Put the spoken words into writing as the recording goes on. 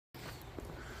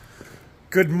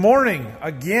Good morning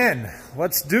again.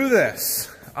 Let's do this.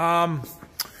 Gonna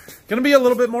be a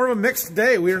little bit more of a mixed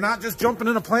day. We are not just jumping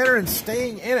in a planter and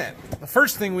staying in it. The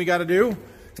first thing we got to do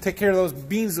is take care of those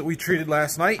beans that we treated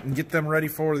last night and get them ready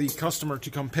for the customer to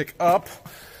come pick up.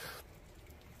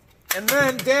 And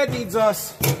then Dad needs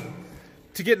us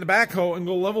to get in the backhoe and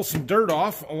go level some dirt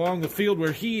off along the field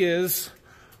where he is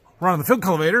running the field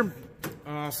cultivator.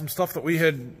 Some stuff that we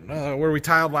had where we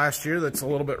tiled last year that's a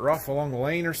little bit rough along the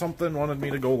lane or something. Wanted me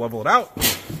to go level it out.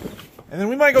 And then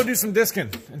we might go do some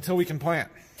disking until we can plant.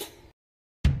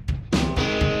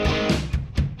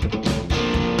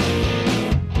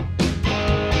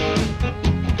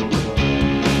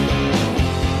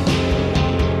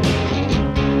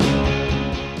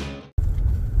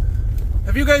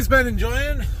 Have you guys been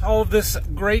enjoying all of this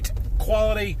great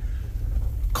quality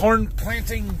corn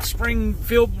planting spring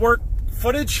field work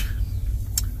footage?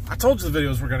 I told you the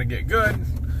videos were going to get good.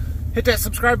 Hit that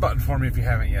subscribe button for me if you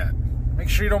haven't yet. Make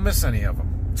sure you don't miss any of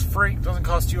them. It's free, doesn't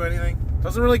cost you anything,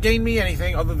 doesn't really gain me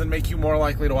anything other than make you more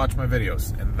likely to watch my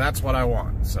videos, and that's what I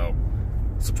want. So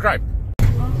subscribe.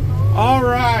 All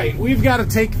right, we've got to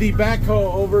take the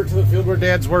backhoe over to the field where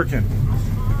Dad's working.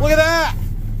 Look at that.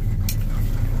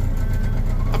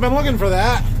 I've been looking for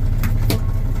that.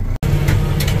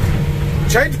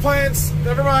 Change plans,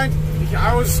 never mind.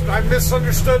 I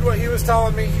misunderstood what he was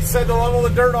telling me. He said to level the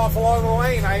dirt off along the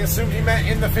lane. I assumed he meant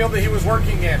in the field that he was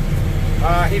working in.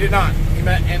 He did not. He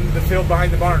meant in the field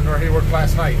behind the barn where he worked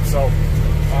last night. So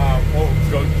we'll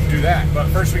go do that. But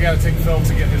first we got to take Phil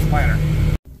to get his planter.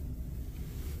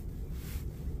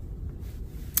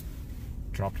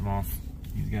 Dropped him off.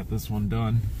 He's got this one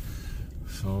done.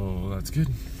 So that's good.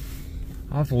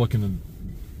 I'll have to look on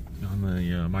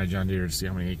the My John Deere to see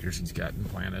how many acres he's gotten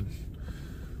planted.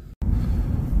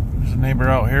 There's a neighbor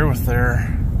out here with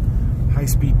their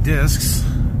high-speed discs.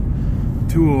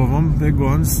 2 of them, big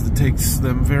ones. It takes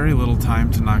them very little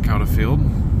time to knock out a field.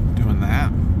 Doing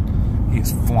that.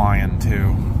 He's flying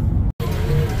too.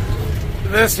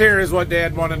 This here is what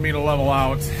Dad wanted me to level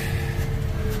out.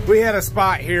 We had a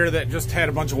spot here that just had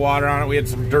a bunch of water on it. We had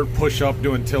some dirt push up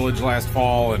doing tillage last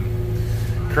fall and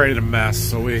created a mess,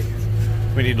 so we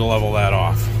need to level that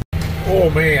off. Oh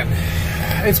man,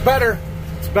 it's better.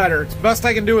 It's better. It's the best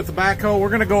I can do with the backhoe. We're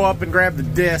gonna go up and grab the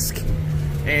disc,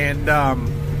 and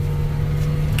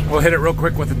we'll hit it real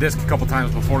quick with the disc a couple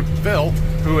times before Phil,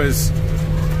 who is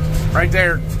right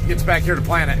there, gets back here to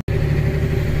plant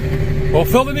it. Well,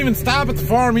 Phil didn't even stop at the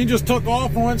farm. He just took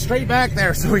off and went straight back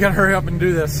there, so we gotta hurry up and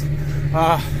do this.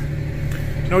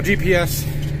 No GPS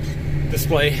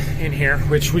display in here,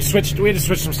 which we had to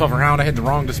switch some stuff around. I had the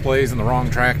wrong displays and the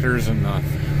wrong tractors, and the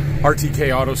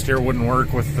RTK auto steer wouldn't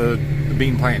work with the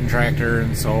bean planting tractor,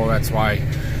 and so that's why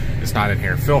it's not in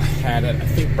here. Phil had it. I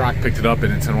think Brock picked it up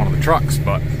and it's in one of the trucks,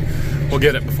 but we'll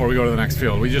get it before we go to the next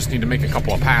field. We just need to make a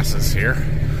couple of passes here,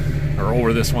 or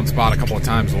over this one spot a couple of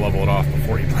times to level it off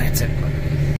before he plants it.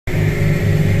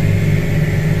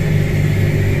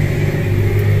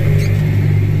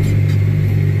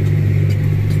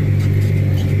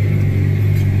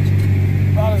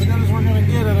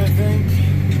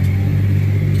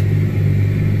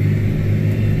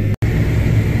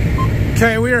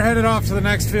 Okay, we are headed off to the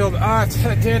next field.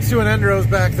 Dad's doing end rows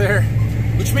back there,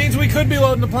 which means we could be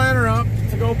loading the planter up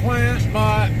to go plant,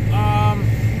 but,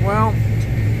 well,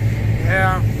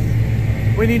 yeah,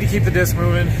 we need to keep the disc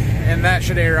moving, and that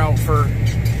should air out for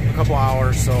a couple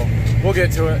hours, so we'll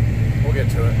get to it. We'll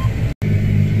get to it.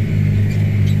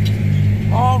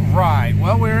 All right,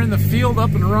 well, we're in the field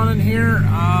up and running here.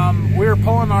 We're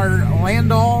pulling our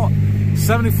Landau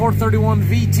 7431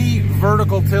 VT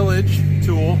vertical tillage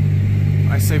tool.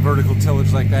 I say vertical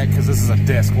tillage like that because this is a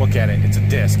disc. Look at it. It's a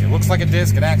disc. It looks like a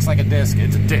disc. It acts like a disc.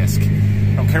 It's a disc.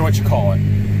 I don't care what you call it.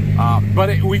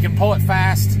 But we can pull it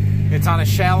fast. It's on a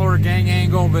shallower gang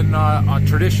angle than a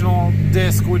traditional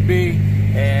disc would be.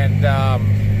 And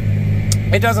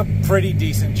it does a pretty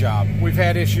decent job. We've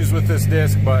had issues with this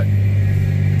disc, but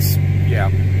it's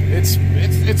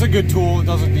a good tool. It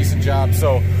does a decent job.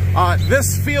 So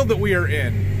this field that we are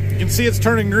in, you can see it's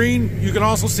turning green. You can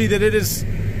also see that it is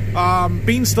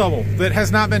bean stubble that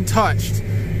has not been touched.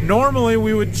 Normally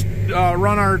we would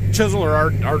run our chisel or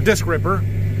our disc ripper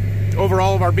over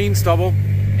all of our bean stubble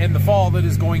in the fall that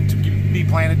is going to be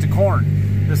planted to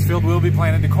corn. This field will be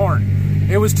planted to corn.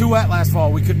 It was too wet last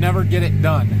fall. We could never get it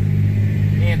done.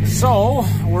 And so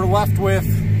we're left with,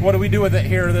 what do we do with it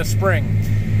here this spring?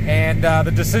 And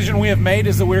the decision we have made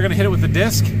is that we're going to hit it with the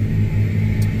disc,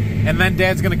 and then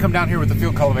Dad's going to come down here with the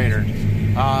field cultivator.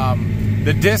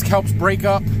 The disc helps break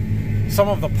up some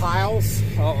of the piles,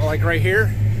 like right here,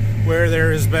 where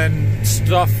there has been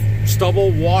stuff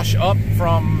stubble wash up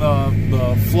from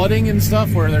the flooding and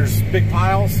stuff where there's big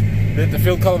piles, that the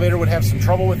field cultivator would have some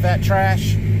trouble with that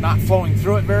trash not flowing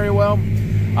through it very well.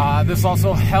 This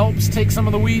also helps take some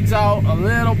of the weeds out a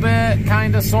little bit,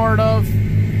 kind of, sort of.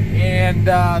 And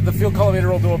the field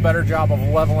cultivator will do a better job of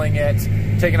leveling it,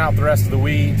 taking out the rest of the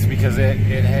weeds, because it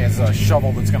has a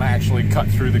shovel that's going to actually cut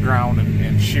through the ground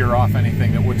and shear off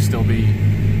anything that would still be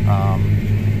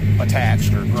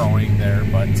attached or growing there.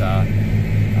 But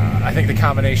I think the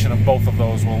combination of both of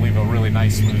those will leave a really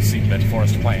nice smooth seed bed for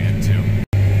us to plant into.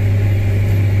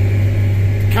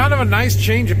 Kind of a nice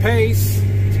change of pace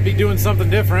to be doing something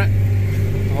different.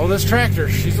 Oh, this tractor,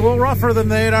 she's a little rougher than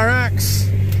the 8RX.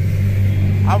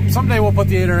 Someday we'll put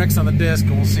the 8RX on the disc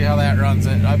and we'll see how that runs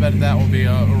it. I bet that will be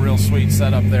a real sweet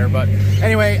setup there. But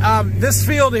anyway, this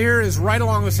field here is right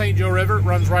along the St. Joe River. It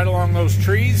runs right along those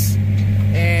trees.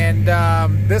 And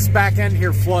this back end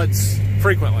here floods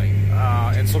frequently.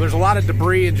 And so there's a lot of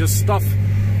debris and just stuff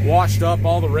washed up,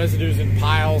 all the residues in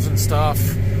piles and stuff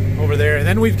over there. And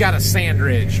then we've got a sand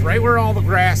ridge right where all the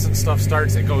grass and stuff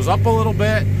starts. It goes up a little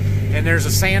bit, and there's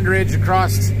a sand ridge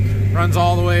across, runs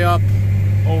all the way up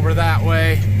over that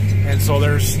way. And so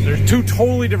there's two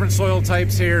totally different soil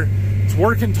types here. It's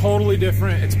working totally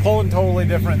different. It's pulling totally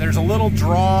different. There's a little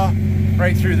draw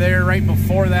right through there right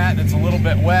before that that's a little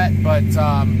bit wet, but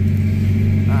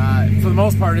for the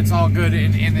most part it's all good,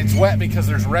 and it's wet because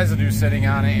there's residue sitting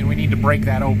on it, and we need to break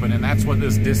that open, and that's what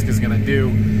this disc is going to do,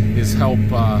 is help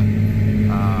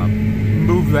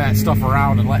move that stuff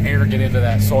around and let air get into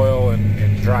that soil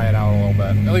and dry it out a little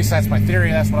bit. At least that's my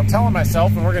theory. That's what I'm telling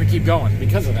myself, and we're going to keep going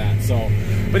because of that. So,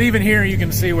 but even here you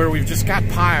can see where we've just got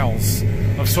piles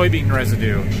of soybean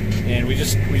residue, and we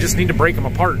just need to break them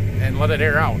apart and let it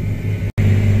air out.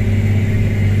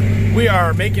 We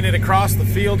are making it across the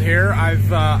field here. I've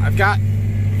got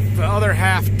the other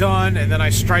half done, and then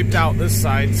I striped out this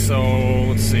side. So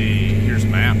let's see. Here's a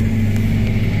map. You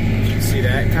can see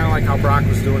that, kind of like how Brock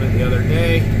was doing it the other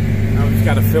day. Now we've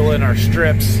got to fill in our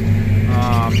strips.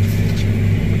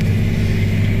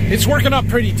 It's working up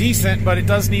pretty decent, but it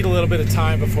does need a little bit of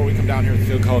time before we come down here with the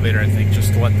field cultivator, I think,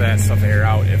 just to let that stuff air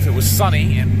out. If it was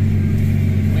sunny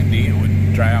and windy, it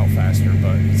would dry out faster,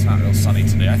 but it's not real sunny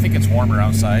today. I think it's warmer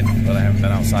outside, but I haven't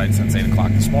been outside since 8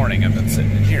 o'clock this morning. I've been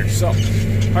sitting in here, so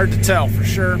hard to tell for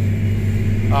sure.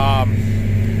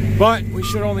 But we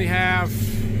should only have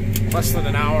less than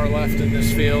an hour left in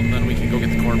this field, and then we can go get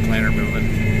the corn planter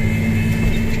moving.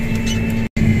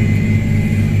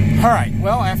 All right,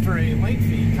 well, after a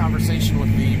lengthy conversation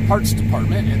with the parts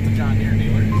department at the John Deere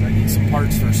dealer, because I need some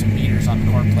parts for some meters on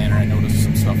the corn planter. I noticed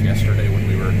some stuff yesterday when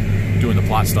we were doing the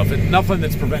plot stuff. Nothing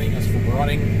that's preventing us from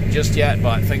running just yet,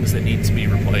 but things that need to be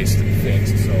replaced and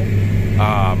fixed. So,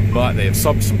 but they have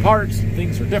subbed some parts, and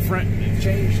things are different, and they've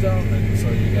changed them, and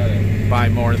so you got to buy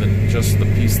more than just the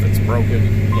piece that's broken.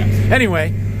 Yeah.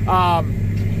 Anyway,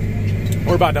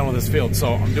 we're about done with this field,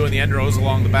 so I'm doing the end rows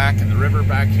along the back and the river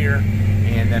back here.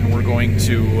 And then we're going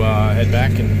to head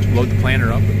back and load the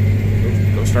planter up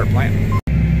and go start planting.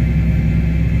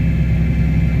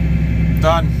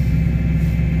 Done.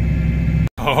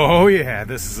 Oh yeah,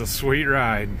 this is a sweet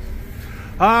ride.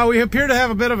 We appear to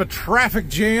have a bit of a traffic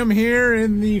jam here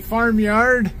in the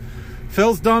farmyard.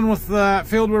 Phil's done with the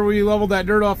field where we leveled that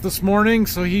dirt off this morning,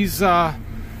 so he's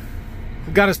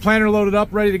got his planter loaded up,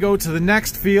 ready to go to the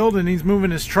next field, and he's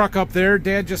moving his truck up there.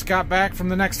 Dad just got back from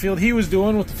the next field he was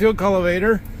doing with the field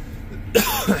cultivator.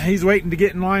 He's waiting to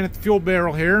get in line at the fuel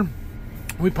barrel here.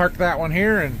 We parked that one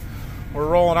here, and we're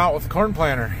rolling out with the corn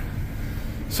planter.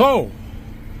 So,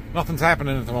 nothing's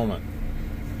happening at the moment,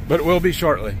 but it will be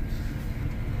shortly.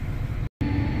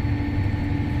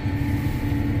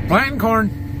 Planting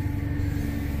corn.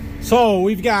 So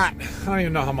we've got, I don't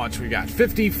even know how much we've got,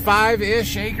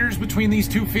 55-ish acres between these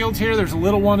two fields here. There's a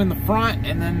little one in the front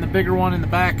and then the bigger one in the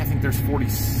back. I think there's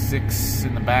 46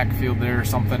 in the back field there or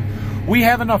something. We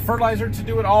have enough fertilizer to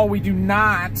do it all. We do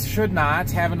not, should not,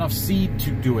 have enough seed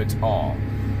to do it all.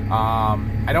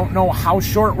 I don't know how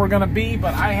short we're gonna be,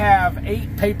 but I have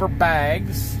 8 paper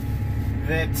bags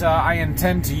that I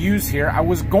intend to use here. I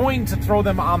was going to throw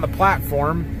them on the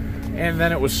platform, and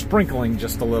then it was sprinkling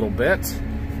just a little bit.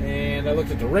 And I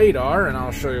looked at the radar, and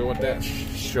I'll show you what that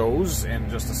shows in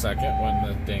just a second when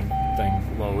the dang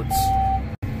thing loads.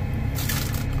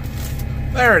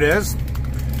 There it is.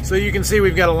 So you can see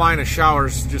we've got a line of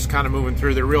showers just kind of moving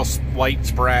through. They're real light,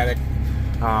 sporadic.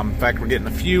 In fact, we're getting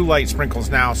a few light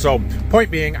sprinkles now. So point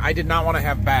being, I did not want to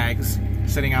have bags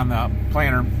sitting on the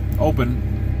planter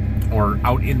open or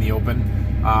out in the open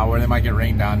where they might get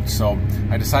rained on. So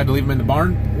I decided to leave them in the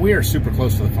barn. We are super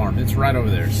close to the farm. It's right over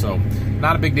there. So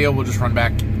not a big deal. We'll just run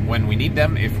back, when we need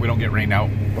them if we don't get rained out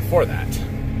before that.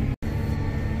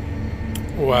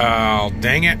 Well,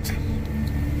 dang it.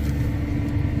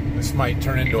 This might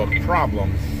turn into a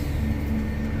problem.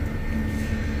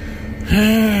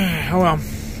 Oh well,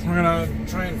 we're gonna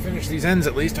try and finish these ends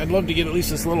at least. I'd love to get at least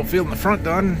this little field in the front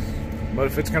done, but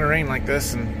if it's gonna rain like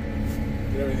this and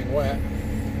get everything wet,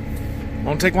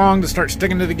 won't take long to start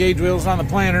sticking to the gauge wheels on the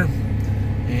planter,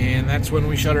 and that's when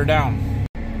we shut her down.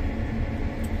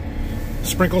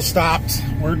 Sprinkles stopped.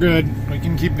 We're good. We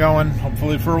can keep going,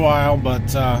 hopefully for a while,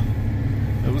 but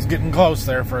it was getting close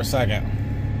there for a second.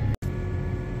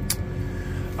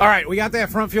 All right, we got that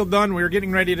front field done. We were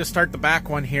getting ready to start the back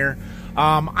one here.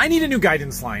 I need a new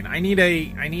guidance line. I need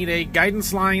a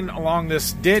guidance line along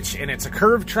this ditch, and it's a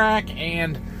curved track.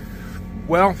 And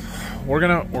well, we're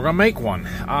gonna make one.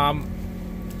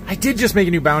 I did just make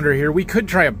a new boundary here. We could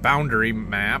try a boundary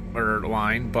map or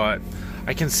line, but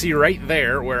I can see right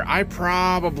there where I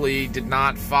probably did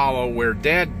not follow where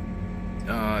Dad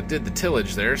did the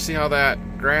tillage there. See how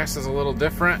that grass is a little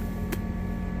different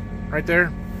right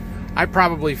there? I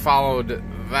probably followed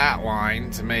that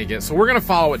line to make it. So we're going to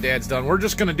follow what Dad's done. We're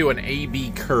just going to do an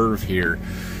A-B curve here.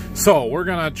 So we're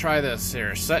going to try this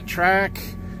here. Set track,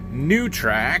 new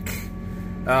track,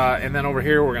 and then over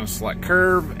here we're going to select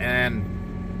curve, and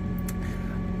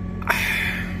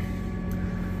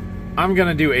I'm going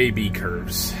to do A-B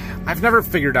curves. I've never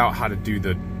figured out how to do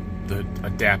the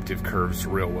adaptive curves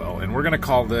real well, and we're going to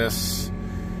call this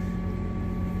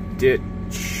ditch.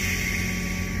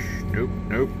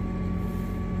 Nope.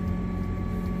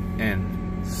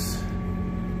 Ends.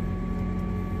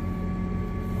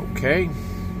 Okay.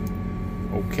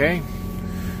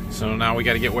 So now we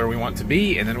got to get where we want to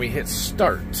be, and then we hit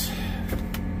start.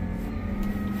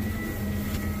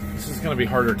 This is going to be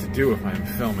harder to do if I'm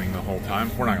filming the whole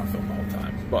time. We're not going to film the whole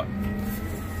time, but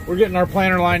we're getting our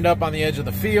planter lined up on the edge of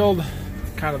the field,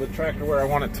 kind of the tractor where I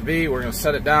want it to be. We're going to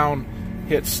set it down,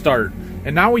 hit start,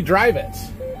 and now we drive it.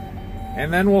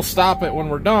 And then we'll stop it when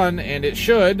we're done, and it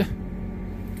should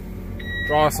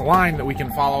draw us a line that we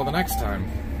can follow the next time.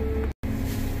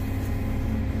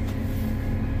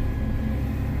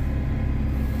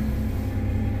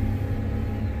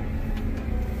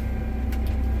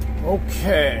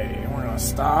 Okay, we're gonna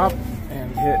stop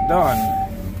and hit done.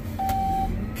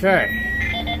 Okay,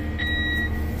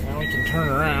 now we can turn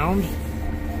around,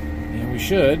 and we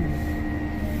should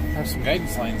have some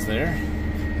guidance lines there.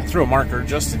 I threw a marker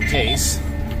just in case,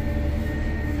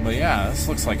 but yeah, this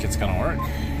looks like it's gonna work.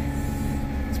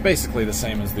 It's basically the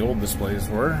same as the old displays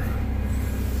were,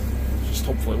 just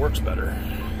hopefully it works better.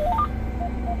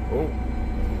 Oh.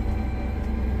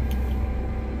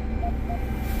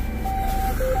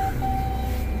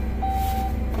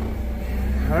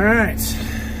 Alright,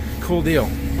 cool deal.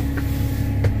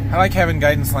 I like having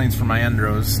guidance lines for my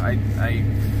endros.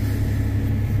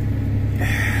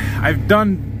 I've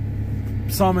done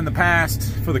some in the past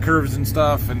for the curves and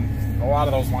stuff, and a lot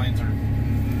of those lines are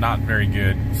not very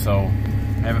good, so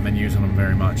I haven't been using them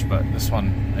very much, but this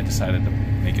one I decided to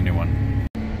make a new one.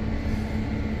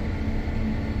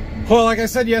 Well, like I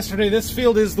said yesterday, this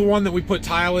field is the one that we put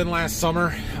tile in last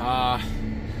summer.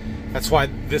 That's why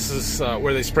this is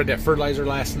where they spread that fertilizer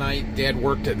last night. Dad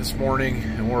worked it this morning,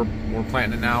 and we're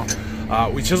planting it now.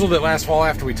 We chiseled it last fall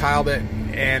after we tiled it,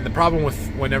 and the problem with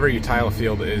whenever you tile a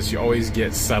field is you always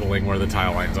get settling where the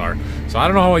tile lines are. So I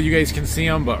don't know how you guys can see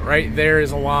them, but right there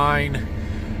is a line.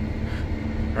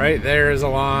 Right there is a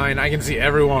line. I can see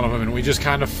every one of them, and we just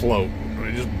kind of float.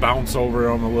 We just bounce over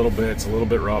them a little bit. It's a little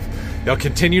bit rough. They'll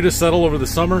continue to settle over the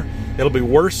summer. It'll be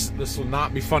worse. This will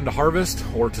not be fun to harvest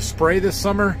or to spray this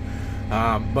summer.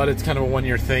 But it's kind of a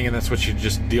one-year thing, and that's what you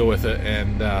just deal with it.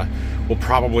 And we'll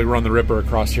probably run the ripper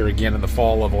across here again in the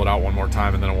fall, level it out one more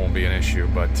time, and then it won't be an issue.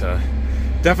 But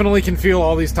definitely can feel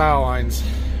all these tile lines.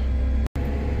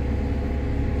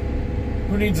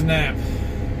 Who needs a nap?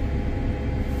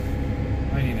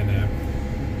 I need a nap.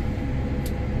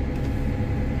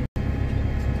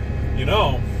 You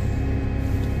know,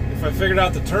 if I figured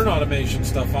out the turn automation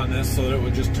stuff on this so that it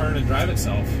would just turn and drive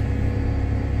itself,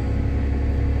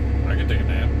 I could take a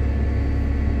nap.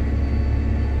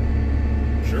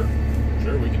 Sure,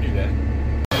 we can do that.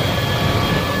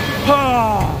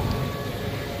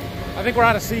 I think we're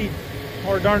out of seed.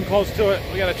 We're darn close to it.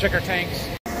 We gotta check our tanks.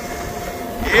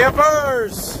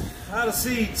 Yippers! Out of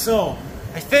seed, so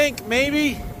I think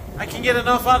maybe I can get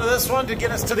enough out of this one to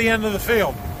get us to the end of the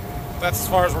field. That's as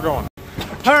far as we're going.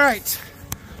 All right,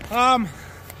 I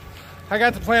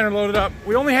got the planter loaded up.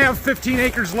 We only have 15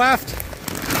 acres left.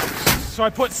 So I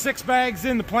put 6 bags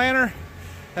in the planter.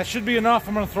 That should be enough.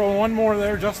 I'm gonna throw one more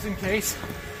there just in case.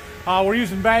 We're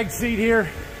using bag seed here.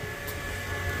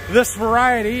 This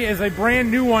variety is a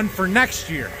brand new one for next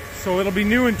year. So it'll be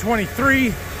new in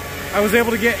 23. I was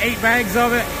able to get 8 bags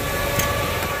of it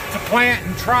to plant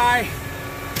and try.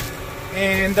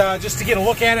 And just to get a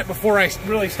look at it before I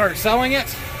really start selling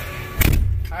it.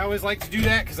 I always like to do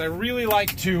that because I really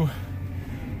like to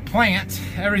plant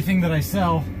everything that I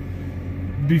sell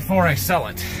before I sell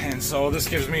it. And so this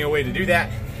gives me a way to do that.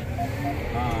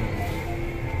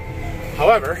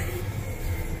 However,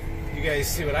 you guys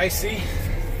see what I see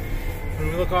when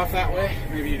we look off that way?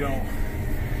 Maybe you don't.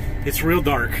 It's real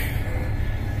dark.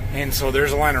 And so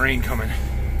there's a line of rain coming.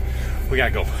 We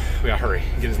gotta go. We gotta hurry.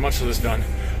 Get as much of this done.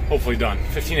 Hopefully done.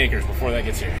 15 acres before that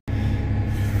gets here.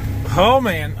 Oh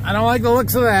man, I don't like the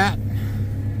looks of that.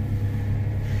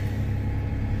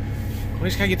 We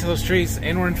just gotta get to those trees,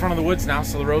 and we're in front of the woods now,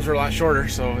 so the roads are a lot shorter,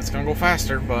 so it's gonna go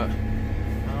faster, but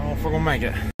I don't know if we're gonna make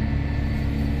it.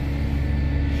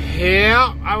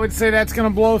 Yeah, I would say that's gonna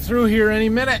blow through here any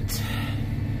minute.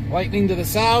 Lightning to the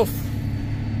south.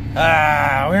 We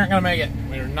aren't gonna make it.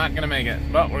 We're not gonna make it,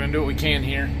 but we're gonna do what we can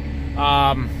here.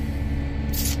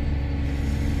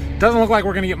 Doesn't look like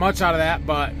we're gonna get much out of that,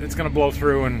 but it's gonna blow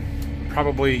through and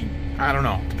probably, I don't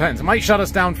know, depends. It might shut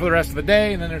us down for the rest of the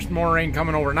day, and then there's more rain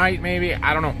coming overnight maybe.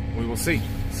 I don't know. We will see.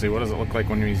 See what does it look like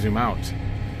when we zoom out.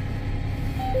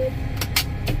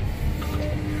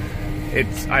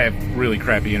 I have really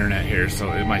crappy internet here, so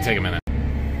it might take a minute. I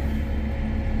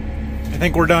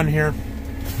think we're done here.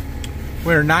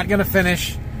 We're not gonna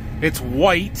finish. It's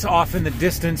white off in the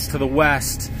distance to the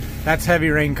west. That's heavy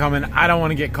rain coming. I don't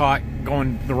want to get caught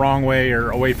going the wrong way or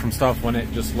away from stuff when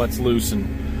it just lets loose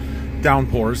and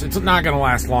downpours. It's not going to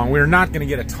last long. We're not going to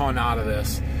get a ton out of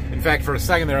this. In fact, for a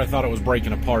second there, I thought it was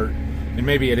breaking apart, and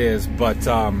maybe it is, but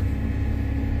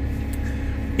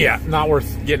yeah, not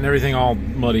worth getting everything all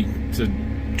muddy to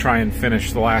try and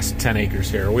finish the last 10 acres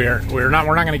here. We're not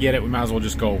going to get it. We might as well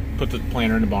just go put the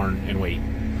planter in the barn and wait.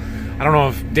 I don't know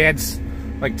if Dad's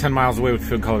like 10 miles away with the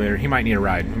field cultivator. He might need a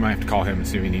ride. We might have to call him and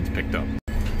see if he needs picked up.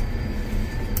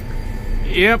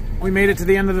 Yep, we made it to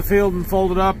the end of the field and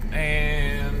folded up,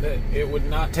 and it would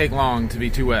not take long to be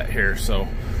too wet here, so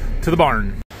to the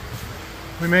barn.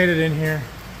 We made it in here.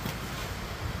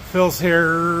 Phil's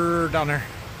here, down there,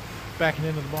 backing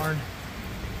into the barn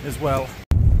as well.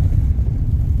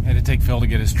 I had to take Phil to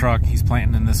get his truck. He's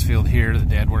planting in this field here that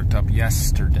Dad worked up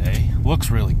yesterday. Looks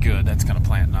really good. That's gonna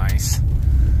plant nice.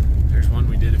 There's one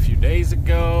we did a few days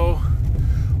ago.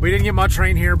 We didn't get much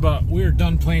rain here, but we're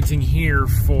done planting here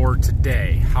for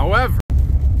today. However,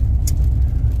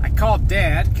 I called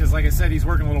Dad, because like I said, he's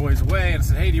working a little ways away, and I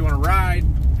said, hey, do you want to ride?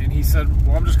 And he said,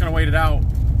 well, I'm just going to wait it out.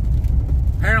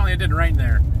 Apparently it didn't rain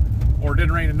there, or it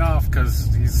didn't rain enough,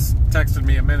 because he's texted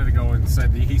me a minute ago and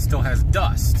said he still has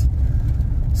dust.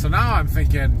 So now I'm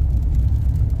thinking,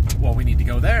 well, we need to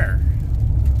go there.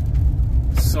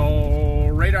 So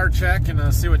radar check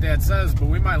and see what Dad says, but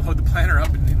we might load the planter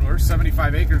up, and we're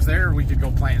 75 acres there. We could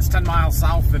go plant. It's 10 miles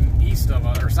south and east of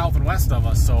us, or south and west of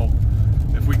us. So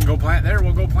if we can go plant there,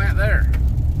 we'll go plant there.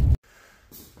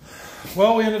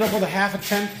 Well, we ended up with a half a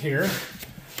tenth here,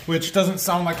 which doesn't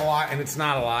sound like a lot, and it's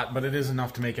not a lot, but it is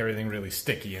enough to make everything really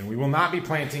sticky. And we will not be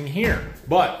planting here.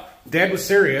 But Dad was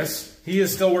serious. He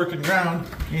is still working ground,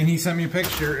 and he sent me a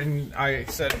picture, and I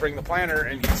said, bring the planter,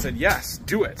 and he said, yes,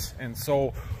 do it. And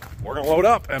so we're gonna load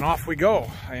up, and off we go.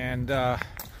 And I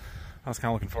was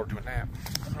kind of looking forward to a nap.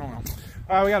 I don't know.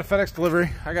 We got a FedEx delivery.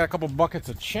 I got a couple buckets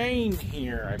of chain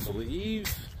here, I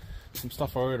believe. Some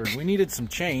stuff I ordered. We needed some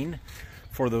chain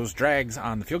for those drags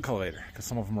on the field cultivator, because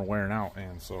some of them are wearing out,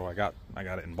 and so I got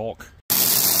it in bulk.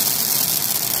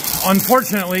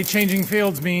 Unfortunately, changing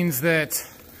fields means that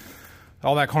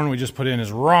all that corn we just put in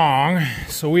is wrong,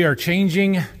 so we are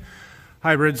changing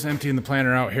hybrids, emptying the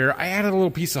planter out here. I added a little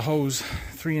piece of hose,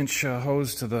 3-inch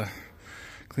hose to the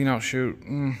clean out chute.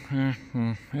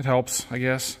 It helps, I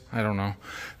guess. I don't know.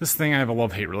 This thing, I have a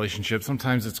love-hate relationship.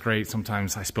 Sometimes it's great,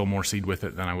 sometimes I spill more seed with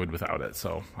it than I would without it,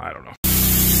 so I don't know.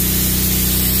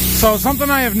 So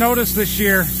something I have noticed this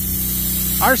year,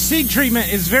 our seed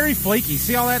treatment is very flaky.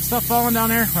 See all that stuff falling down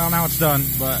there? Well, now it's done,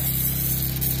 but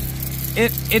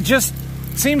it just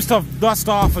seems to dust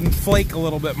off and flake a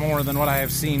little bit more than what I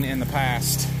have seen in the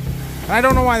past. And I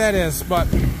don't know why that is, but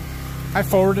I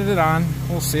forwarded it on.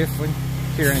 We'll see if we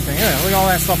hear anything. Yeah, look at all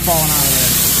that stuff falling out of there.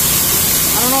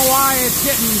 I don't know why it's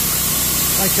getting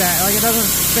like that. Like it doesn't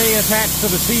stay attached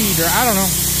to the seed, or I don't know.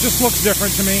 It just looks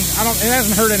different to me. It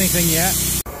hasn't hurt anything yet.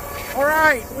 All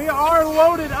right, we are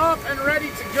loaded up and ready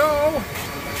to go.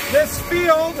 This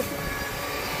field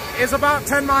is about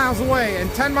 10 miles away,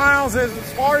 and 10 miles is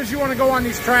as far as you want to go on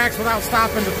these tracks without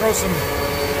stopping to throw some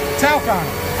talc on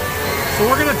it. So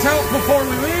we're gonna talc before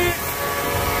we leave,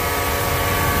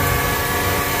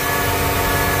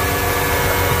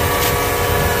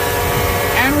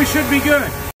 should be good.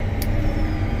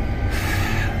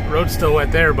 Road's still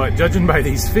wet there, but judging by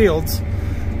these fields,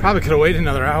 probably could have waited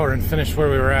another hour and finished where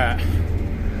we were at.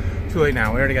 Too late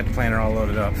now. We already got the planter all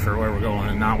loaded up for where we're going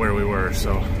and not where we were,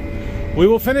 so we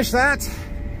will finish that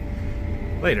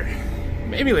later.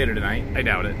 Maybe later tonight. I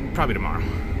doubt it. Probably tomorrow.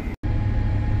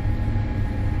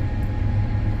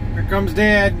 Here comes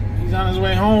Dad. He's on his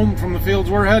way home from the fields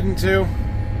we're heading to.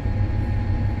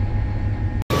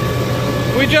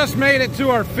 We just made it to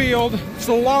our field. It's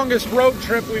the longest road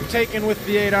trip we've taken with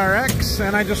the 8RX,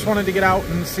 and I just wanted to get out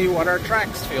and see what our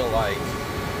tracks feel like.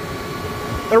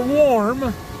 They're warm,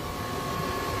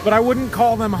 but I wouldn't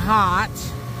call them hot.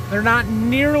 They're not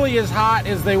nearly as hot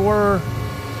as they were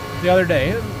the other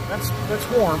day. That's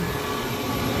warm.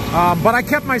 But I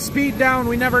kept my speed down.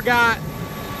 We never got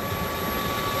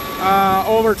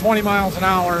over 20 miles an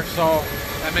hour, so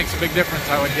that makes a big difference,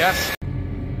 I would guess.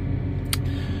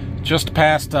 Just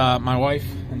passed my wife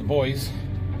and the boys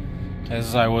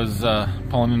as I was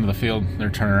pulling into the field. They're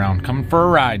turning around, coming for a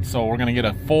ride, so we're gonna get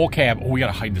a full cab. Oh, we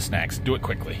gotta hide the snacks. Do it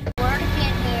quickly. We're in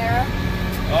here.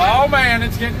 Oh man,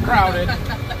 it's getting crowded.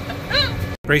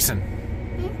 Grayson,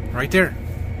 right there.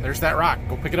 There's that rock.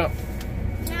 Go pick it up.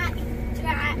 Not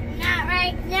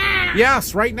right now.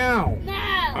 Yes, right now. No.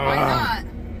 Why not?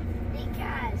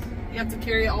 Because You have to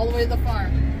carry it all the way to the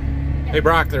farm. Hey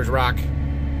Brock, there's rock.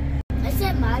 I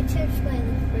said my chips by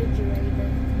the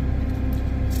refrigerator.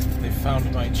 They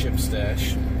found my chip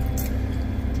stash.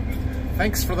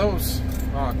 Thanks for those.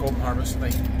 Golden Harvest.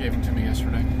 They gave them to me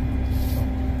yesterday. So,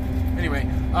 anyway,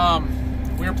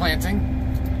 we are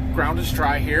planting. Ground is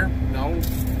dry here. No,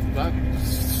 but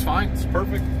it's fine. It's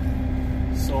perfect.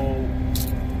 So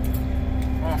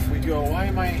off we go. Why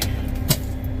am I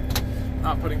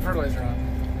not putting fertilizer on?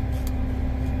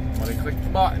 When I clicked the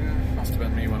button, must have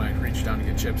been me when I reached down to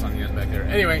get chips on the end back there.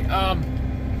 Anyway,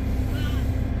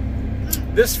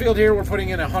 this field here, we're putting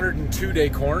in 102-day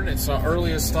corn. It's the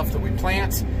earliest stuff that we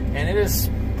plant, and it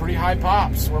is pretty high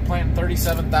pops. We're planting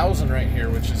 37,000 right here,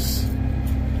 which is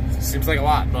seems like a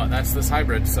lot, but that's this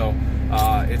hybrid. So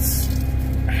it's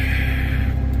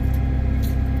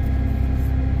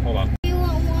hold on. You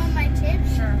want one of my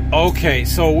chips? Sure. Okay,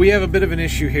 so we have a bit of an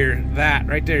issue here. That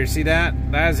right there, see that?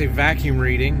 That is a vacuum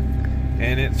reading,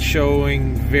 and it's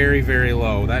showing very, very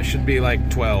low. That should be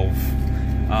like 12.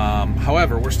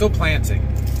 However, we're still planting,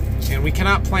 and we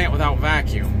cannot plant without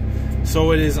vacuum.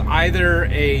 So it is either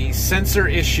a sensor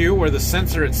issue where the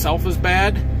sensor itself is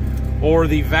bad, or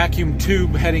the vacuum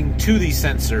tube heading to the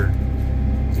sensor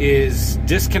is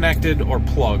disconnected or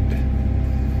plugged.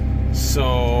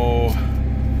 So,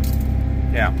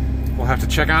 yeah, we'll have to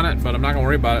check on it, but I'm not gonna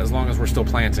worry about it as long as we're still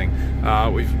planting.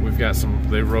 We've got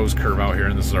the rows curve out here,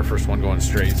 and this is our first one going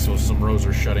straight, so some rows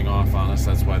are shutting off on us.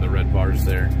 That's why the red bar's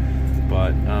there.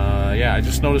 But yeah, I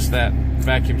just noticed that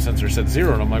vacuum sensor said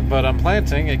 0, and I'm like, but I'm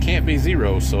planting, it can't be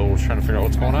 0, so we're trying to figure out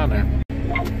what's going on there.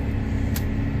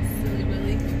 Silly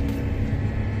Willy.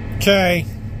 Okay.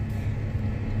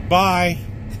 Bye.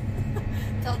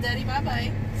 Tell Daddy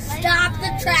bye-bye. Stop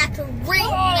the tractor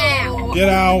right now. Get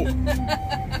out.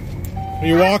 Are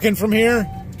you walking from here?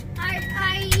 Are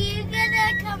you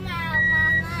gonna come out,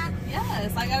 Mama?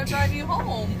 Yes, I gotta drive you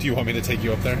home. Do you want me to take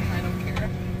you up there? I don't care.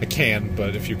 I can,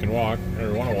 but if you can walk,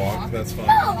 or want to walk, that's fine.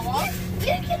 No,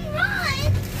 you can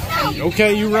run. No,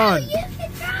 Okay, you run. You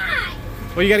can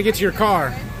drive. Well, you got to get to your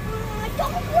car.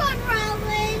 Don't run,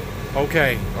 Roland.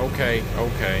 Okay.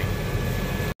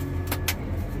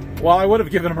 Well, I would have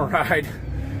given them a ride,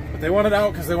 but they wanted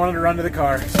out because they wanted to run to the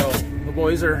car. So the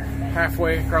boys are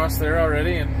halfway across there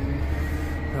already, and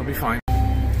they'll be fine.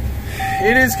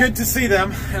 It is good to see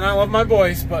them, and I love my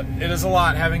boys, but it is a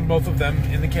lot having both of them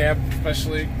in the cab,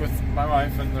 especially with my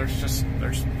wife, and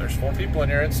there's 4 people in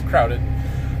here. It's crowded.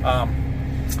 Not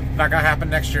gonna happen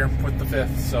next year with the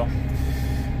 5th, so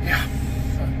yeah.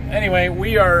 Anyway,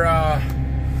 we are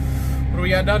what do we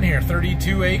got done here?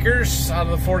 32 acres out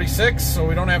of the 46, so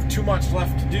we don't have too much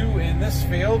left to do in this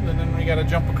field, and then we got to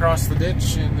jump across the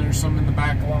ditch, and there's some in the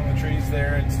back along the trees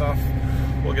there and stuff.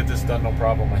 We'll get this done, no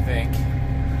problem, I think,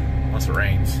 unless it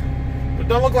rains. But it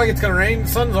doesn't look like it's gonna rain. The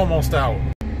sun's almost out.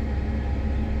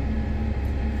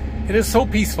 It is so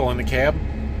peaceful in the cab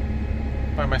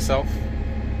by myself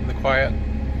in the quiet.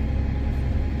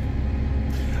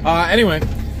 Anyway,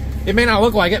 it may not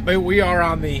look like it, but we are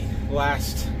on the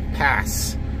last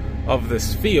pass of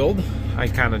this field. I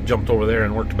kind of jumped over there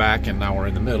and worked back, and now we're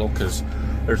in the middle because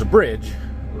there's a bridge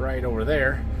right over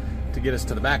there to get us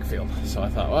to the backfield. So I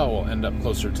thought, well, we'll end up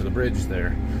closer to the bridge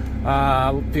there.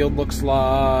 Field looks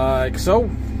like so.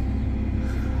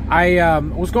 I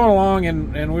was going along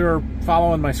and we were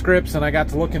following my scripts, and I got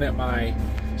to looking at my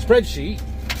spreadsheet,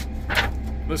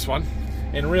 this one,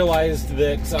 and realized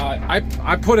that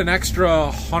I put an extra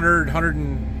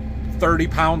 130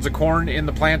 pounds of corn in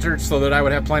the planter so that I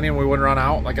would have plenty and we wouldn't run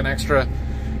out, like an extra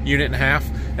unit and a half.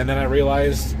 And then I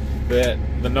realized that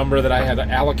the number that I had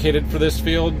allocated for this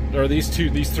field, or these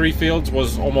three fields,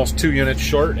 was almost 2 units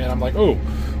short. And I'm like, oh,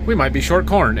 we might be short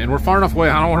corn, and we're far enough away.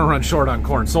 I don't want to run short on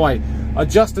corn. So I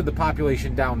adjusted the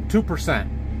population down 2%.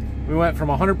 We went from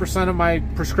 100% of my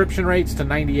prescription rates to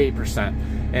 98%,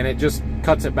 and it just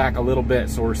cuts it back a little bit.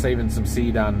 So we're saving some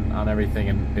seed on everything,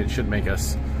 and it should make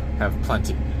us have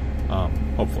plenty,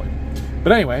 hopefully.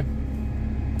 But anyway,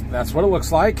 that's what it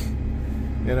looks like.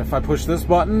 And if I push this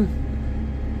button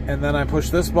and then I push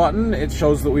this button, it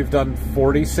shows that we've done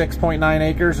 46.9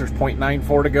 acres. There's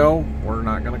 0.94 to go. We're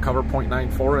not going to cover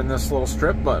 0.94 in this little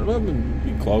strip, but we'll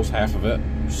be close, half of it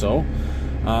or so.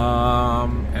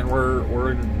 And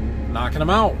we're knocking them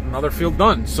out. Another field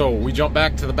done. So we jump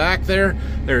back to the back there.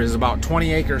 There is about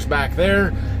 20 acres back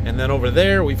there, and then over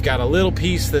there we've got a little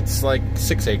piece that's like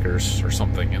 6 acres or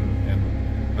something,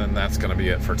 and then that's going to be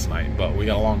it for tonight. But we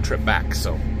got a long trip back,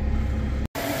 so.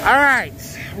 All right,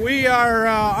 we are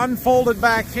unfolded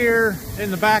back here in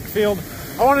the backfield.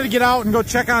 I wanted to get out and go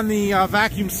check on the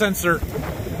vacuum sensor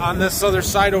on this other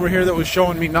side over here that was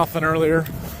showing me nothing earlier.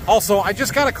 Also, I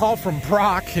just got a call from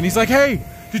Brock, and he's like, hey,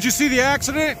 did you see the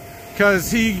accident? Because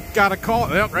he got a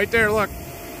call. Yep, right there, look.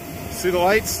 See the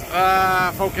lights?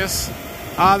 Focus.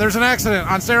 There's an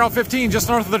accident on State Route 15 just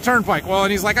north of the turnpike. Well,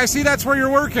 and he's like, I see that's where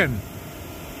you're working.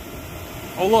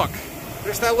 Oh, look.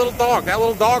 There's that little dog. That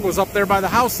little dog was up there by the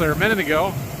house there a minute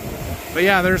ago. But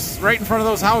yeah, there's right in front of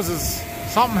those houses.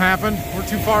 Something happened. We're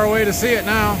too far away to see it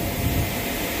now.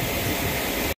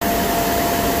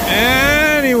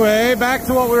 Anyway, back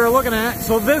to what we were looking at.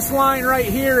 So this line right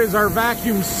here is our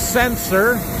vacuum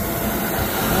sensor.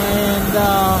 And,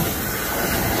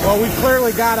 well, we've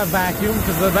clearly got a vacuum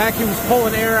because the vacuum's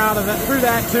pulling air out of it through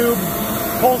that tube,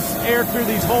 pulls air through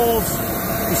these holes.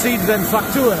 The seeds then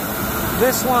suck to it.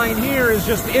 This line here is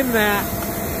just in that,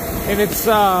 and it's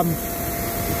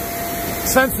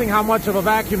sensing how much of a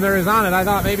vacuum there is on it. I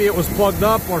thought maybe it was plugged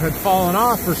up or had fallen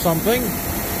off or something.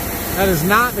 That is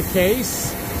not the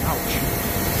case.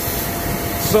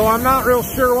 Ouch. So I'm not real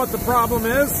sure what the problem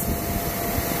is.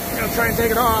 I'm going to try and take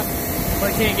it off, but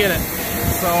I can't get it.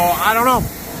 So I don't know.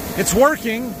 It's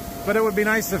working, but it would be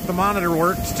nice if the monitor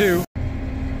worked too.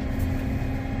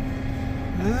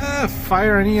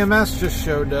 Fire and EMS just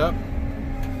showed up.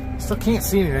 Still can't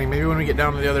see anything. Maybe when we get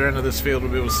down to the other end of this field,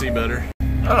 we'll be able to see better.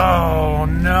 Oh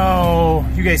no,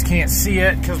 you guys can't see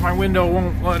it because my window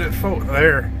won't let it focus.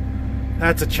 There,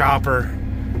 that's a chopper.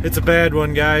 It's a bad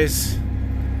one, guys.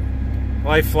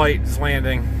 Life flight is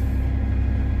landing.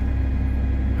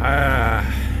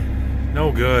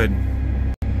 No good.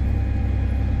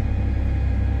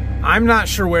 I'm not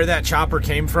sure where that chopper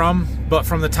came from, but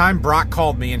from the time Brock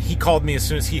called me, and he called me as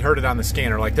soon as he heard it on the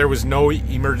scanner, like there was no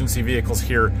emergency vehicles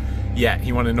here yet.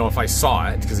 He wanted to know if I saw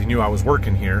it because he knew I was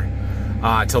working here.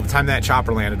 Till the time that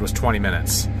chopper landed was 20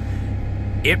 minutes.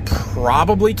 It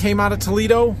probably came out of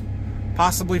Toledo,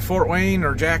 possibly Fort Wayne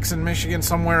or Jackson, Michigan,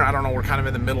 somewhere. I don't know. We're kind of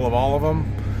in the middle of all of them,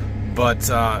 but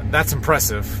that's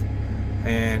impressive.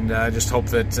 And I just hope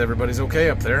that everybody's okay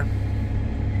up there.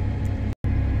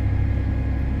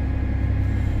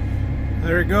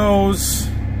 There it goes.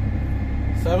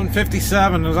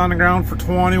 7:57. It was on the ground for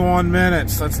 21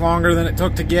 minutes. That's longer than it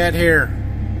took to get here.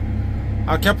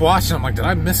 I kept watching. I'm like, did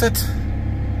I miss it?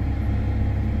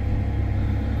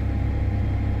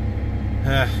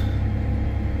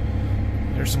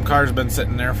 There's some cars been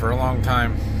sitting there for a long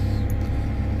time.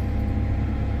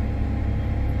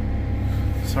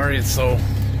 Sorry it's so...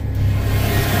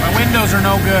 My windows are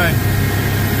no good.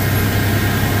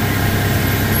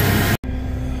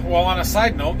 Well, on a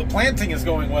side note, the planting is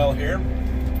going well here.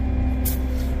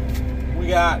 We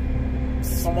got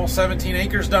almost 17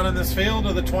 acres done in this field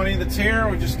of the 20 that's here.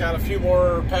 We just got a few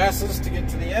more passes to get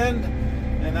to the end.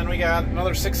 And then we got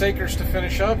another 6 acres to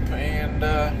finish up, and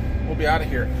we'll be out of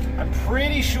here. I'm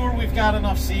pretty sure we've got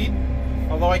enough seed,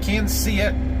 although I can see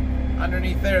it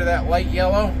underneath there, that light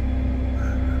yellow.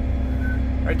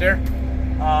 Right there.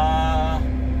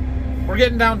 We're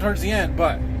getting down towards the end,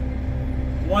 but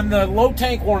when the low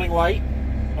tank warning light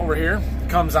over here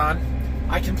comes on,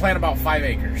 I can plant about 5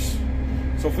 acres.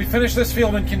 So if we finish this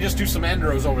field and can just do some end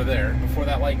rows over there before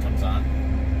that light comes on,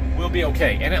 we'll be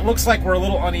okay. And it looks like we're a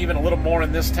little uneven, a little more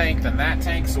in this tank than that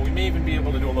tank, so we may even be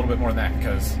able to do a little bit more than that,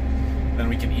 because then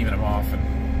we can even them off,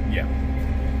 and yeah.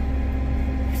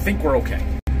 I think we're okay.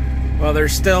 Well,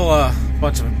 there's still a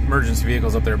bunch of emergency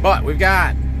vehicles up there, but we've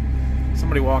got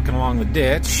somebody walking along the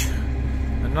ditch,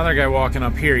 another guy walking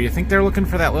up here. You think they're looking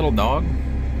for that little dog?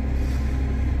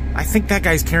 I think that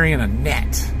guy's carrying a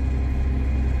net.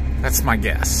 That's my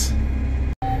guess.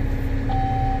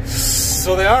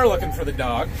 So they are looking for the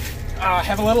dog.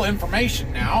 Have a little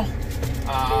information now.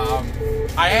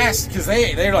 I asked, because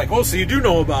they're like, oh, so you do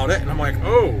know about it? And I'm like,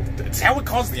 oh, is that what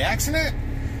caused the accident?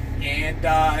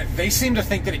 And they seem to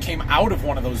think that it came out of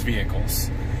one of those vehicles.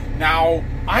 Now,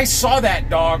 I saw that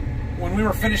dog when we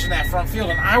were finishing that front field,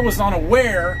 and I was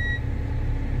unaware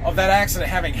of that accident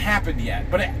having happened yet.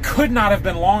 But it could not have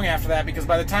been long after that, because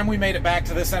by the time we made it back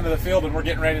to this end of the field and we're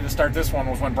getting ready to start this one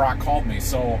was when Brock called me.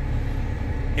 So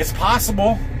it's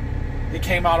possible it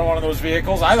came out of one of those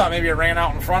vehicles. I thought maybe it ran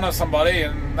out in front of somebody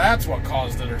and that's what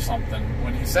caused it or something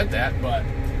when he said that, but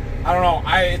I don't know.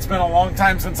 It's been a long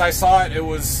time since I saw it.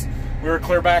 We were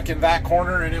clear back in that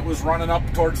corner and it was running up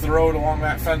towards the road along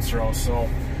that fence row. So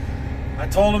I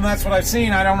told him that's what I've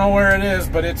seen. I don't know where it is,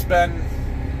 but it's been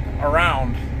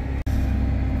around.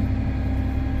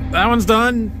 That one's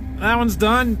done. That one's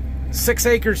done. 6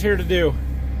 acres here to do.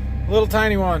 Little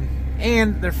tiny one.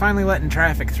 And they're finally letting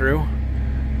traffic through.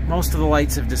 Most of the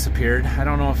lights have disappeared. I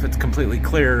don't know if it's completely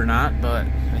clear or not, but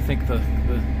I think the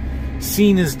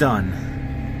scene is done.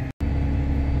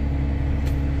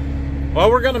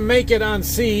 Well, we're going to make it on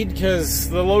seed because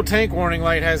the low tank warning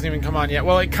light hasn't even come on yet.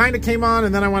 Well, it kind of came on,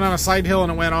 and then I went on a side hill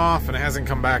and it went off, and it hasn't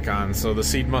come back on. So the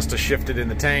seed must have shifted in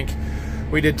the tank.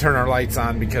 We did turn our lights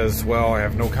on because, well, I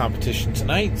have no competition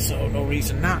tonight, so no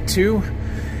reason not to.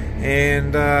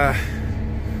 And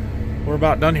we're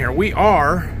about done here. We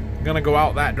are going to go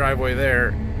out that driveway there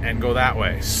and go that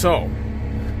way. So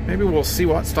maybe we'll see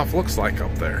what stuff looks like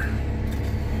up there.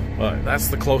 But that's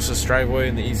the closest driveway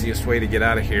and the easiest way to get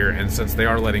out of here. And since they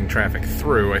are letting traffic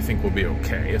through, I think we'll be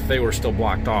okay. If they were still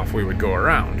blocked off, we would go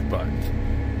around, but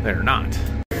they're not.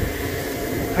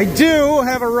 I do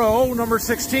have a row, number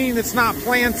 16, that's not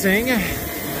planting. It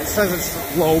says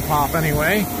it's low pop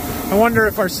anyway. I wonder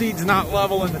if our seed's not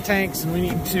level in the tanks and we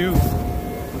need to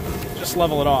just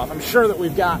level it off. I'm sure that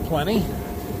we've got plenty.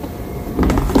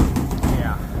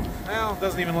 Yeah. Well, it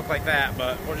doesn't even look like that,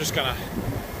 but we're just gonna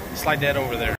slide that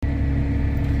over there.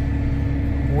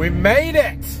 We made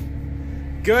it!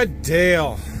 Good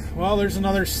deal. Well, there's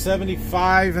another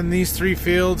 75 in these 3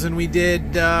 fields, and we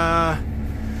did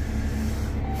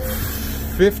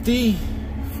 50,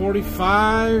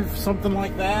 45, something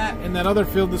like that in that other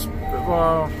field this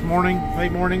morning,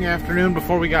 late morning, afternoon,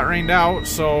 before we got rained out.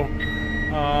 So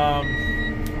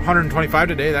 125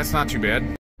 today, that's not too bad.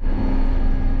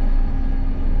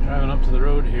 Driving up to the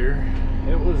road here.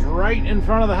 It was right in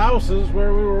front of the houses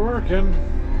where we were working,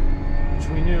 which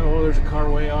we knew. Oh, there's a car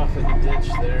way off in the ditch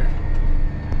there.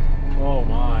 Oh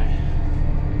my.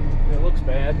 It looks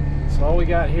bad. So all we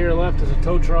got here left is a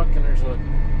tow truck, and there's a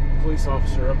police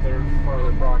officer up there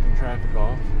farther blocking traffic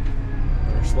off.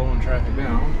 They're slowing traffic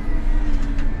down.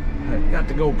 I got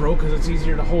the GoPro because it's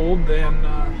easier to hold than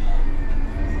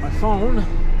my phone.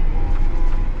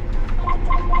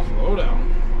 Slow down.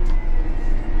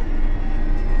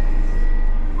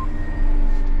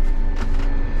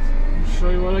 I'll show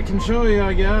you what I can show you,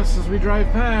 I guess, as we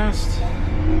drive past.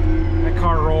 That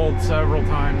car rolled several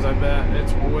times, I bet.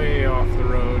 It's way off the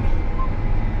road.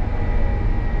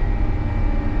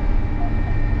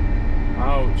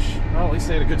 Ouch. Well, at least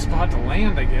they had a good spot to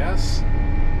land, I guess.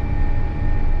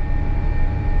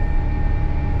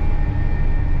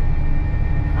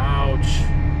 Ouch.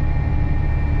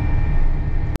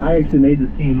 I actually made the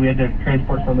scene. We had to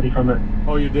transport somebody from it.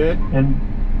 Oh, you did? And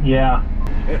yeah.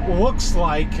 It looks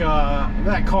like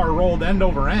that car rolled end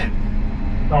over end.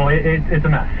 Oh, it's a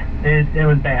mess. It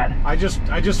was bad. I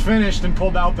just finished and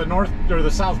pulled out the north or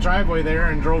the south driveway there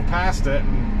and drove past it,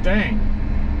 and dang.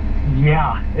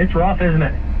 Yeah, it's rough, isn't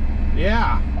it?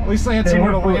 Yeah. At least they had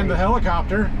somewhere to land the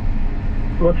helicopter.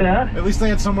 What's that? At least they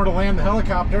had somewhere to land the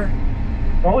helicopter.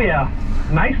 Oh yeah.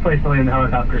 Nice place to land the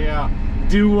helicopter. Yeah.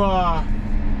 Do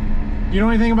you know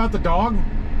anything about the dog?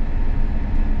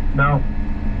 No.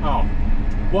 Oh.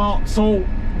 Well, so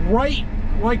right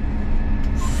like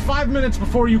 5 minutes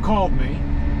before you called me,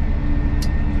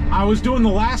 I was doing the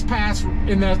last pass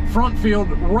in the front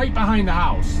field right behind the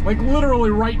house. Like literally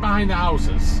right behind the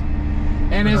houses.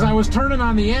 And as I was turning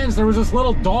on the ends, there was this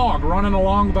little dog running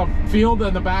along the field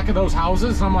in the back of those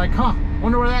houses. And I'm like, huh,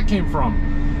 wonder where that came from.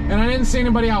 And I didn't see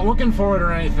anybody out looking for it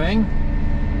or anything.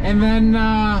 And then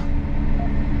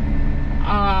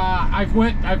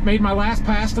I've made my last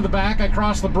pass to the back. I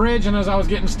crossed the bridge, and as I was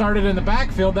getting started in the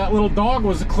backfield, that little dog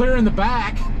was clear in the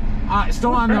back,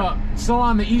 still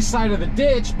on the east side of the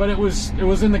ditch, but it was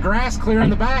in the grass, clear in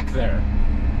the back there.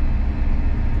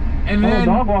 And then the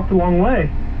dog walked a long way.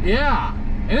 Yeah,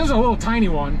 and it was a little tiny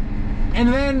one. And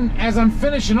then as I'm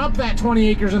finishing up that 20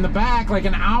 acres in the back, like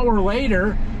an hour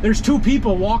later, there's two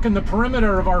people walking the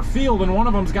perimeter of our field, and one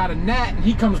of them's got a net, and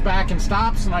he comes back and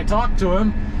stops, and I talk to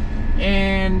him,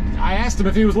 and I asked him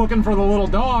if he was looking for the little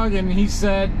dog, and he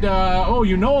said, oh,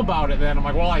 you know about it then? I'm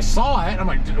like, well, I saw it. I'm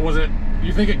like, was it,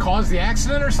 you think it caused the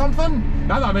accident or something?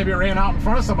 And I thought maybe it ran out in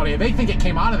front of somebody. They think it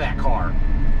came out of that car.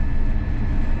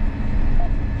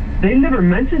 They never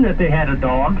mentioned that they had a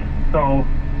dog, so...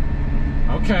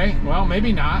 Okay, well,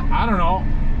 maybe not. I don't know.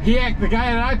 The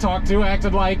guy that I talked to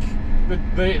acted like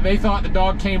they thought the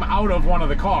dog came out of one of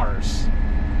the cars.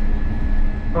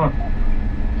 Huh.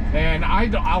 And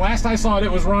last I saw it,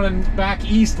 it was running back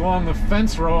east along the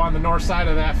fence row on the north side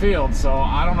of that field. So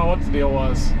I don't know what the deal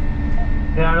was.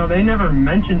 Yeah, no, they never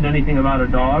mentioned anything about a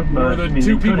dog. But, Were the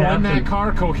two people in that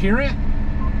car coherent?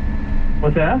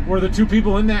 What's that? Were the two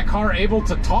people in that car able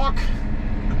to talk?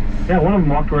 Yeah, one of them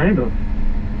walked right into it.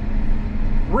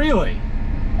 Really?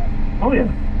 Oh, yeah.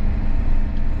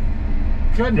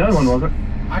 Goodness. The other one wasn't.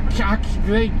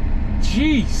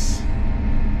 Jeez.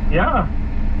 Yeah.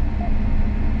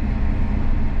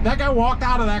 That guy walked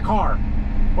out of that car.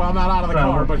 Well, not out of the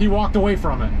car, but he walked away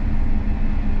from it.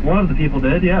 One of the people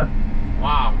did, yeah.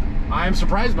 Wow. I am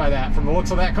surprised by that from the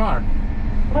looks of that car.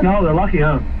 No, they're lucky,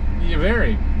 huh? Yeah,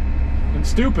 very. And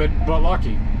stupid, but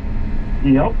lucky.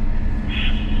 Yep.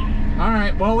 All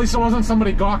right. Well, at least it wasn't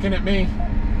somebody gawking at me.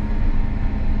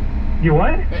 You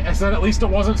what? I said at least it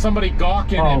wasn't somebody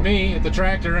gawking at me at the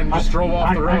tractor and just drove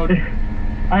off the road.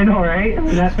 I know, right? I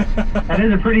mean, that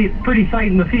is a pretty sight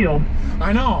in the field.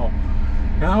 I know.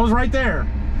 And I was right there.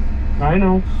 I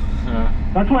know.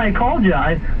 That's why I called you.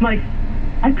 I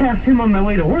passed him on my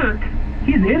way to work.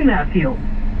 He's in that field.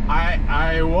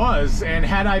 I was, and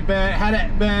had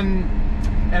it been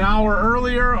an hour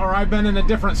earlier or I'd been in a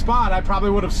different spot, I probably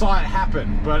would have saw it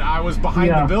happen. But I was behind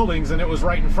the buildings and it was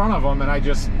right in front of them, and I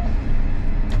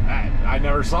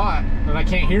never saw it, and I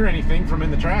can't hear anything from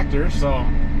in the tractor, so.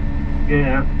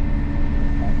 Yeah.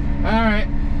 All right.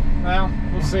 Well,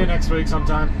 we'll see you next week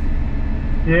sometime.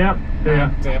 Yeah.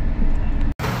 Yeah. Yep.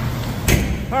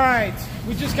 All right.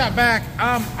 We just got back.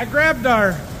 I grabbed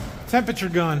our temperature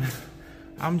gun.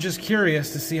 I'm just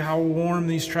curious to see how warm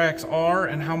these tracks are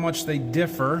and how much they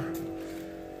differ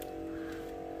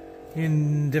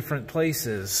in different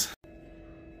places.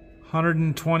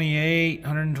 128,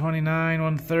 129,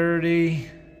 130.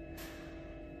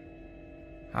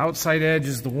 Outside edge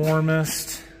is the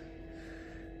warmest.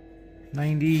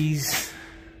 90s.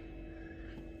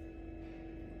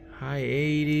 High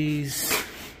 80s.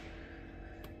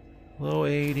 Low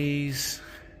 80s.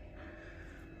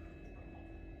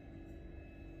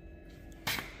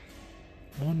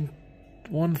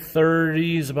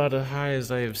 130 is about as high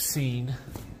as I have seen.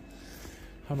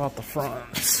 How about the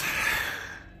fronts?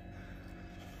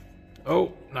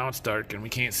 Oh, now it's dark and we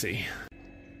can't see.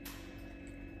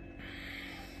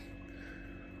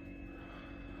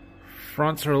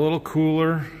 Fronts are a little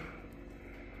cooler.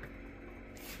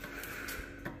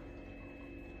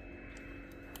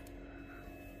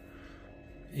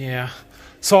 Yeah.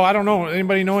 So I don't know.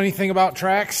 Anybody know anything about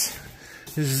tracks?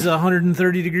 This is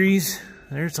 130 degrees.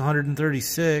 There's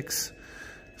 136.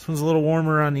 This one's a little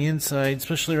warmer on the inside,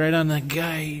 especially right on that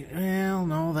guy. Well,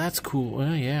 no, that's cool.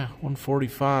 Well, yeah,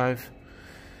 145.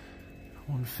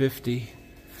 150.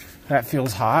 That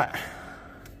feels hot.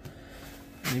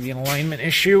 Maybe an alignment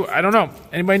issue. I don't know.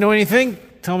 Anybody know anything?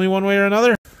 Tell me one way or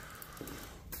another.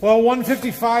 Well,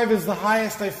 155 is the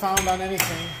highest I found on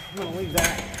anything. I'm going to leave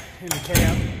that in the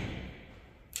cab.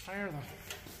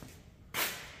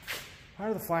 Why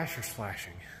are the flashers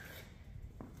flashing?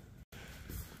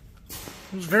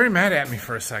 It was very mad at me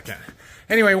for a second.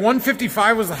 Anyway,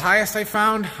 155 was the highest I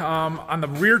found. On the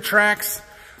rear tracks,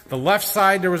 the left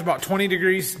side, there was about 20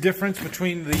 degrees difference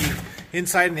between the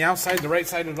inside and the outside. The right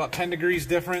side was about 10 degrees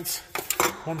difference.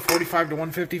 145 to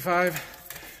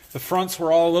 155. The fronts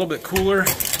were all a little bit cooler,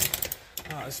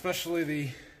 especially the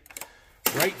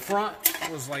right front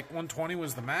was like 120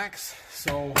 was the max.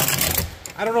 So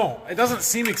I don't know. It doesn't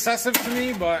seem excessive to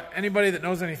me, but anybody that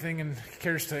knows anything and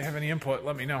cares to have any input,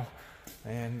 let me know.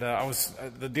 And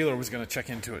the dealer was going to check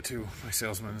into it too, my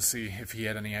salesman, to see if he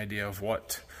had any idea of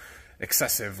what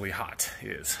excessively hot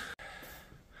is.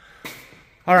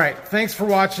 All right, thanks for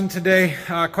watching today.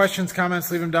 Questions, comments,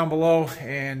 leave them down below.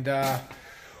 And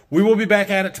we will be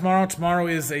back at it tomorrow. Tomorrow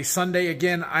is a Sunday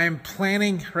again. I am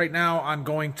planning right now on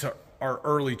going to our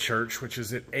early church, which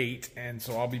is at 8, and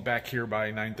so I'll be back here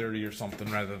by 9:30 or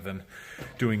something rather than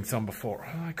doing some before.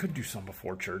 Well, I could do some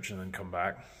before church and then come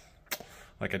back.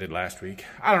 like I did last week.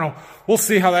 I don't know. We'll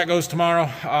see how that goes tomorrow.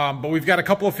 But we've got a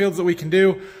couple of fields that we can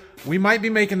do. We might be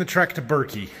making the trek to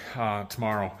Berkey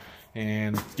tomorrow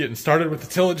and getting started with the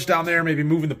tillage down there, maybe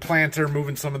moving the planter,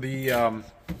 moving some of the,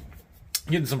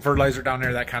 getting some fertilizer down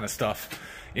there, that kind of stuff.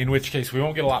 In which case we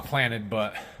won't get a lot planted,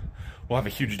 but we'll have a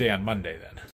huge day on Monday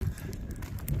then.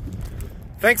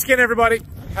 Thanks again, everybody.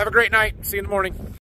 Have a great night. See you in the morning.